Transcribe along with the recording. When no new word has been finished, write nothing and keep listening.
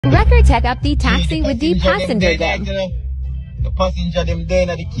Record tech up the taxi with the passenger gang. The passenger them there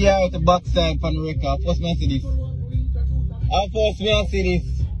at the car at the backside from the record. First me I see this.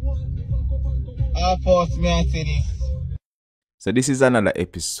 First me I see this. So this is another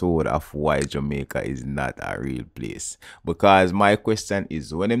episode of why Jamaica is not a real place. Because my question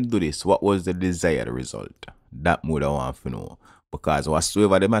is, when them do this, what was the desired result? That more I want to know. Because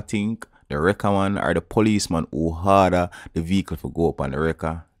whatsoever them I think, the wrecker one or the policeman who harder the vehicle for go up on the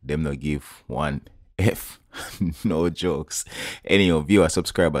wrecker, them no give one F. No jokes. Any of you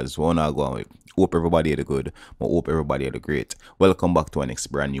subscribers wanna go on with. Hope everybody had a good, but hope everybody had a great. Welcome back to our next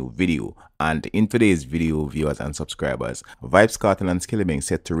brand new video. And in today's video, viewers and subscribers, Vybz Kartel and Skillibeng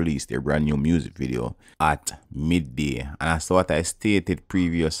set to release their brand new music video at midday. And as to what I stated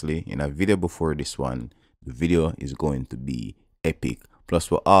previously in a video before this one, the video is going to be epic. Plus,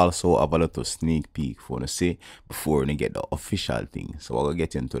 we also have a little sneak peek for you see before we get the official thing. So we'll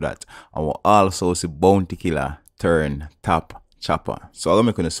get into that. And we'll also see Bounty Killer turn top choppa. So I'm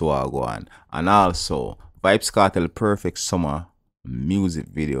going to see what go on. And also, Vybz Kartel Perfect Summer music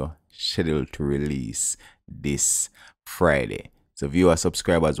video scheduled to release this Friday. So viewers,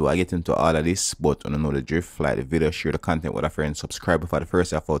 subscribers, we'll get into all of this, but on another drift, like the video, share the content with a friend, subscribe for the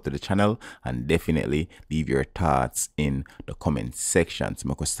first effort to the channel, and definitely leave your thoughts in the comment section to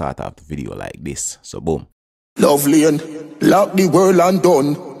make us start off the video like this. So boom. Lovely and lock the world and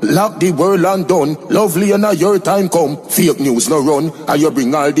done. Lock the world and done. Lovely and now your time come. Fake news no run. And you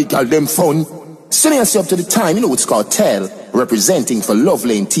bring all the gal them fun. Sending us up to the time, you know it's called Tell. Representing for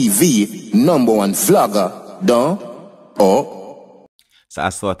Lovely and TV. #1 vlogger. Done. Oh. So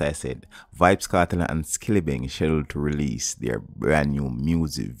as what I said, Vybz Kartel and Skillibeng scheduled to release their brand new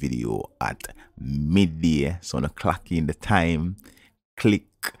music video at midday. So on the clock in the time, click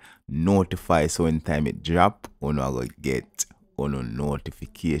notify so when time it drop, you know go get on a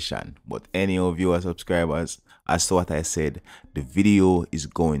notification. But any of you are subscribers, as to what I said, the video is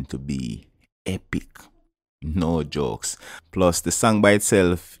going to be epic. No jokes. Plus the song by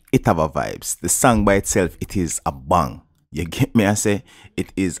itself, it have a vibes. The song by itself, it is a bang. You get me? I say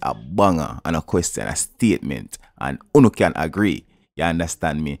it is a banger and a question, a statement, and uno can agree. You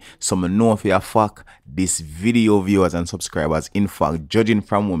understand me? So I know for a fact this video viewers and subscribers, in fact, judging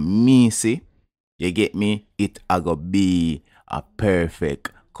from what me see, you get me? It a go be a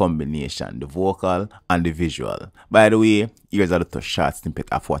perfect combination, the vocal and the visual. By the way, here's a little short snippet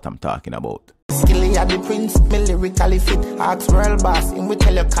of what I'm talking about. Skilly at the prince, me lyrically fit. Ask world boss, in we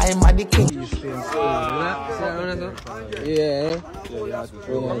tell you Kaim at the king.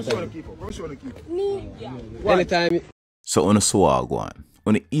 Anytime. So on a saw go on.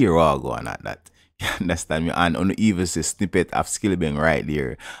 On the ear go on at that. You understand me? And on the even see snippet of Skillibeng right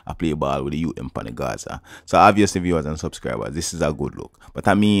there. I play ball with the youth in Gaza. So obviously viewers and subscribers, this is a good look. But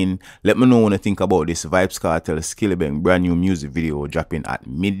I mean, let me know what you think about this Vybz Kartel Skillibeng brand new music video dropping at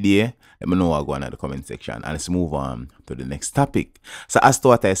midday. Let me know what go on in the comment section. And let's move on to the next topic. So as to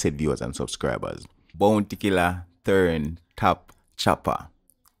what I said, viewers and subscribers, Bounty Killer turn top choppa.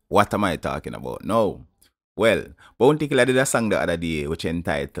 What am I talking about? No. Well, Bounty Killer did a song the other day which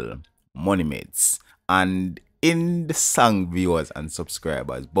entitled Money Mates. And in the song, viewers and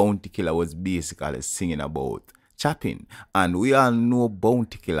subscribers, Bounty Killer was basically singing about chopping. And we all know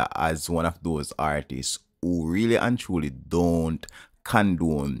Bounty Killer as one of those artists who really and truly don't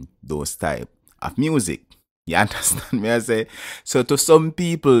condone those type of music. You understand me? I say? So to some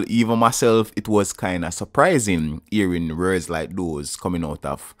people, even myself, it was kind of surprising hearing words like those coming out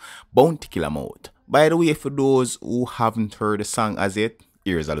of Bounty Killer mouth. By the way, for those who haven't heard the song as yet,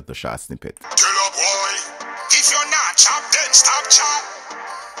 here's a little short snippet. Killer boy, if you're not chop, then stop chop.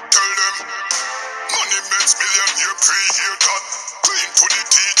 Tell them, money makes millionaire pre-year cut. Clean to the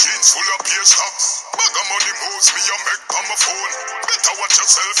teachings full of beer stocks. Bag of money moves me, you make on my phone. Better watch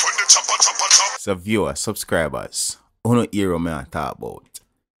yourself when the chopper. So viewers, subscribers, on the ear me I talk about.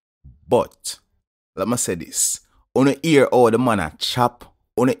 But, let me say this. On the ear all the man a chop.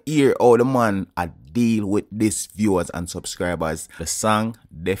 On the ear all the man a deal with this viewers and subscribers. The song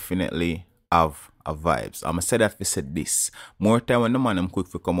definitely have a vibes. I'ma say that we said this. More time when the man them quick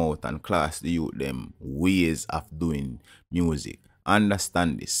to come out and class the youth them ways of doing music.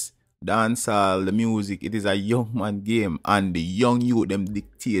 Understand this. Dancehall, the music, it is a young man game and the young youth them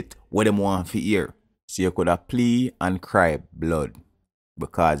dictate what them want to hear. So you could have play and cry blood.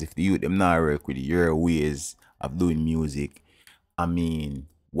 Because if the youth them not work with your ways of doing music, I mean,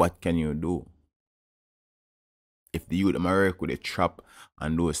 what can you do? If the youth them work with a trap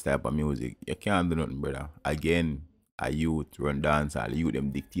and those type of music, you can't do nothing, brother. Again, a youth run dancehall, the youth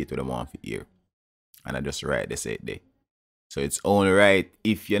them dictate what they want to hear. And I just write they say it there. So it's only right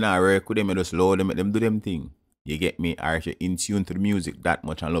if you're not work with them, you just load them, let them do them thing. You get me? Or if you're in tune to the music that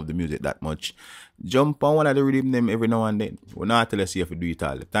much and love the music that much, jump on one of the rhythm them every now and then. We're not tell us you have to do it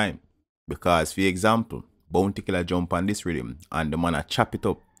all the time. Because for example, Bounty Killer jump on this rhythm and the man a chop it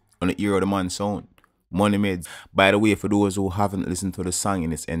up on the ear of the man's sound. Money made. By the way, for those who haven't listened to the song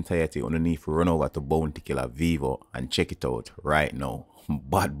in its entirety, underneath, run over to Bounty Killer Vivo and check it out right now.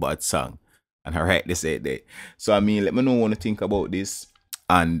 Bad song. And alright, they said that. So I mean, let me know what you think about this.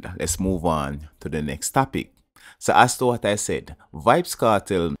 And let's move on to the next topic. So as to what I said, Vybz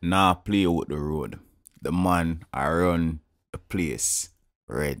Kartel now play with the road. The man I run the place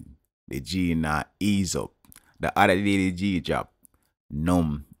red. The G now ease up. The other day the G drop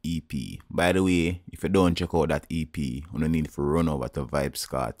Numb EP. By the way, if you don't check out that EP, you don't need to run over to Vybz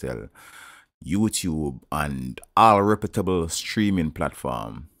Kartel YouTube and all reputable streaming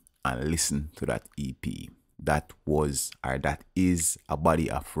platform and listen to that EP. That was or that is a body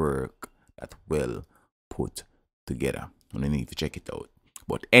of work that well put together. You don't need to check it out.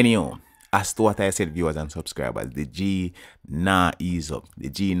 But anyhow, as to what I said, viewers and subscribers, the G nah ease up. The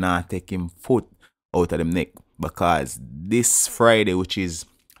G nah take him foot out of them neck, because this Friday, which is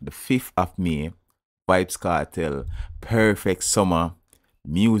the 5th of May, Vybz Kartel Perfect Summer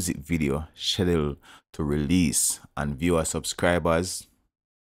music video scheduled to release. And viewer subscribers,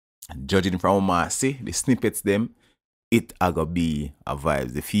 judging from what I see, the snippets them, it a go be a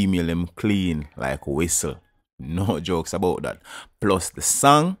vibes. The female them clean like a whistle. No jokes about that. Plus the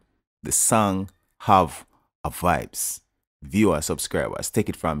song have a vibes. Viewer subscribers, take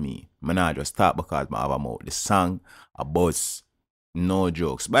it from me. I'm not just talk because I have a mouth. The song a buzz. No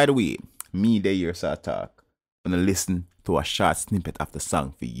jokes. By the way, midday here so talk. Gonna listen to a short snippet of the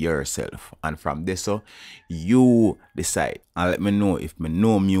song for yourself, and from this so you decide and let me know if me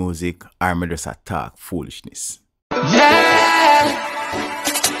know music or me just a talk foolishness. Yeah,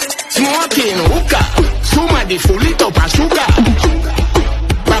 smoking hookah, somebody full it up a sugar,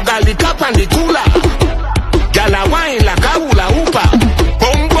 bagali cap and the cooler, gala wine like a hula hoopa,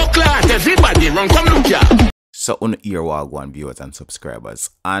 bombo clat, everybody run come look ya. So on ear wagwan viewers and subscribers,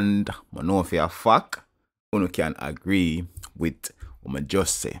 and I know if you're a fact, you can agree with what I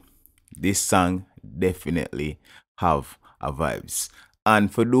just say. This song definitely have a vibes.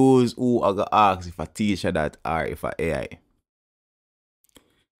 And for those who are gonna ask if a teacher that or if a AI,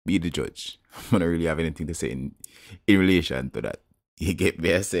 be the judge. I don't really have anything to say in relation to that. You get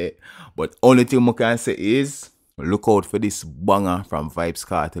me, I say. But only thing I can say is look out for this banger from Vybz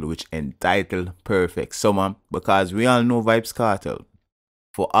Kartel, which entitled Perfect Summer, because we all know Vybz Kartel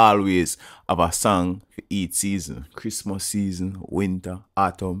for always have a song for each season. Christmas season, winter,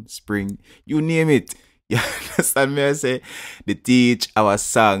 autumn, spring, you name it. You understand me? I say they teach our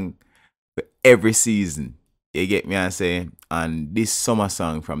song for every season. You get me? I say, and this summer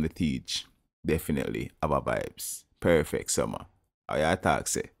song from the teach definitely have a vibes. Perfect Summer. How you talk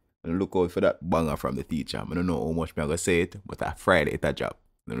say? And look out for that banger from the teacher. I don't know how much I'm gonna say it, but a Friday it a job.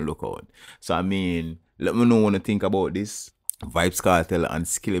 Look out. So I mean, let me know what you think about this. Vybz Kartel and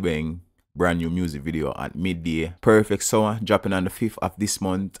Skillibeng brand new music video at midday. Perfect Summer dropping on the 5th of this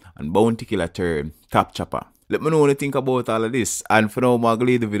month, and Bounty Killer turn top chopper. Let me know what you think about all of this. And for now, I'm gonna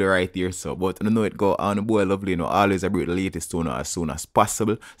leave the video right here. So, but I know it go on the boy lovely, you know, always I bring the latest tune as soon as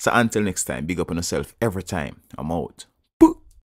possible. So until next time, big up on yourself every time. I'm out.